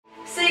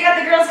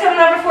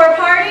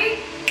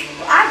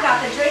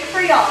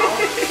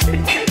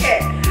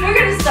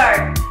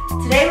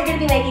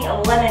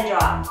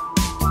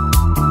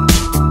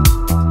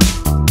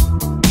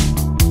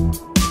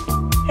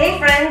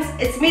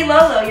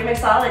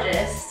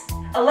mixologist.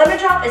 A lemon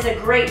drop is a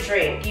great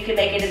drink. You can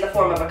make it in the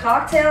form of a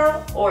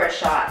cocktail or a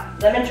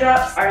shot. Lemon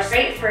drops are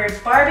great for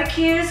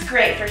barbecues,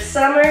 great for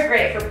summer,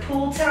 great for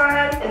pool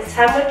time, and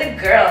time with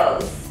the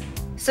girls.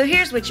 So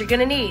here's what you're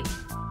gonna need.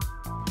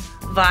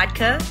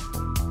 Vodka,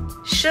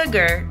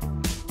 sugar,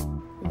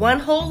 1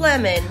 whole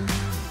lemon,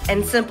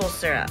 and simple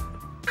syrup.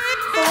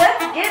 So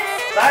let's get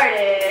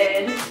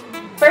started.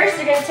 First,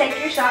 you're gonna take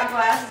your shot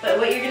glass, but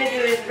what you're gonna do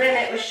is rim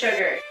it with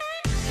sugar.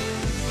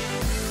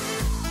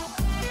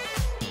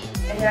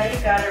 And now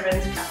you've got a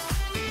rinse cup.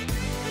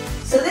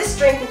 So this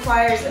drink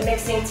requires a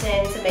mixing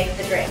tin to make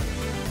the drink.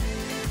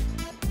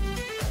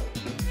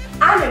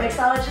 I'm your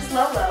mixologist,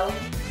 LoLo.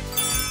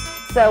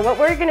 So what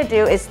we're gonna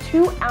do is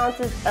 2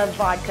 ounces of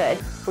vodka.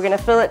 We're gonna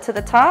fill it to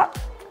the top,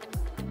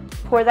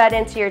 pour that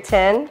into your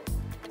tin.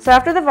 So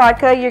after the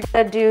vodka, you're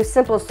gonna do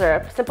simple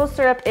syrup. Simple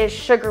syrup is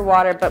sugar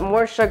water, but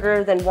more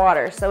sugar than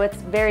water, so it's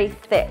very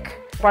thick.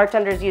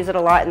 Bartenders use it a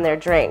lot in their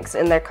drinks,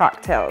 in their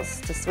cocktails,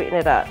 to sweeten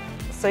it up.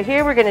 So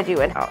here we're gonna do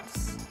 1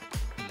 ounce.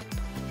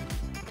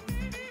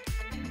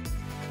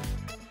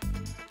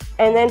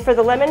 And then for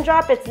the lemon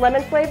drop, it's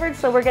lemon flavored,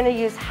 so we're gonna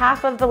use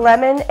half of the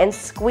lemon and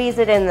squeeze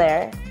it in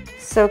there.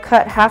 So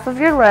cut half of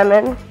your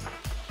lemon,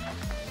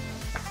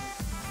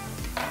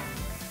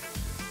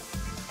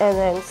 and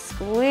then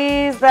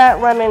squeeze that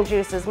lemon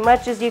juice as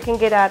much as you can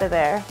get out of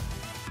there.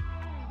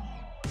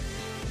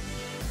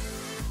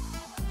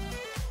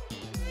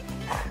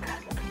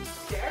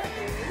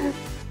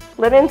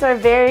 Lemons are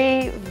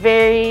very,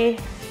 very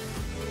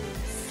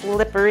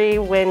slippery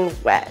when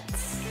wet.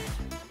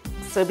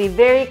 So be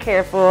very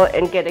careful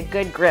and get a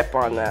good grip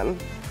on them.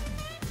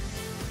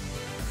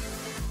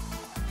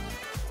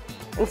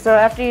 And so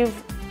after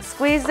you've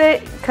squeezed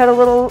it, cut a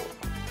little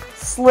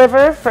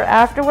sliver for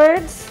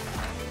afterwards.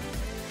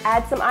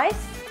 Add some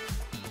ice.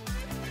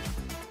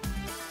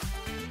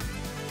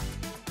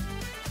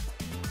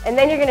 And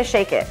then you're gonna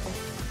shake it.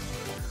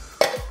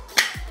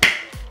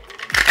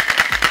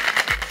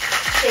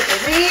 Shake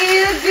it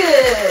real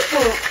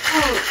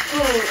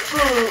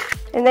good.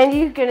 And then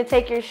you're gonna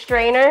take your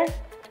strainer.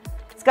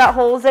 It's got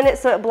holes in it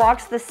so it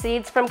blocks the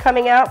seeds from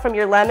coming out from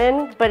your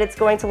lemon, but it's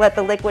going to let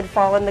the liquid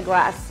fall in the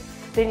glass.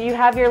 Then you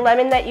have your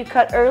lemon that you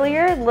cut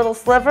earlier, little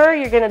sliver.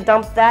 You're gonna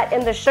dump that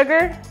in the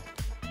sugar.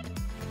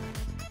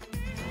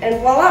 And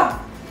voila,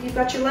 you've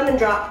got your lemon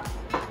drop.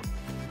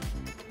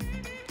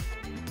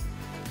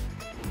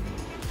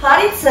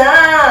 Party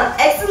time,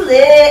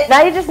 excellent.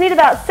 Now you just need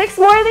about 6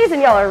 more of these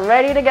and y'all are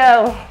ready to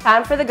go.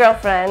 Time for the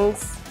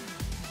girlfriends.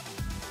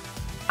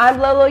 I'm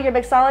LoLo, your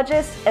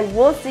mixologist, and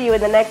we'll see you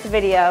in the next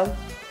video.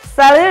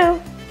 Salut!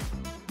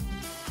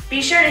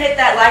 Be sure to hit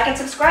that like and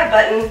subscribe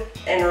button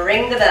and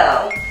ring the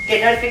bell.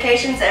 Get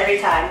notifications every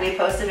time we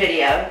post a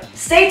video.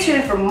 Stay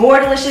tuned for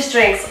more delicious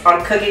drinks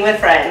on Cooking with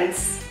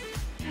Friends.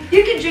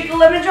 You can drink a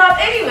lemon drop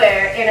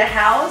anywhere, in a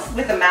house,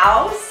 with a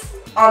mouse,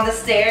 on the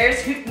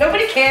stairs,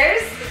 nobody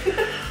cares.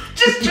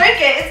 Just drink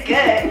it, it's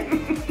good.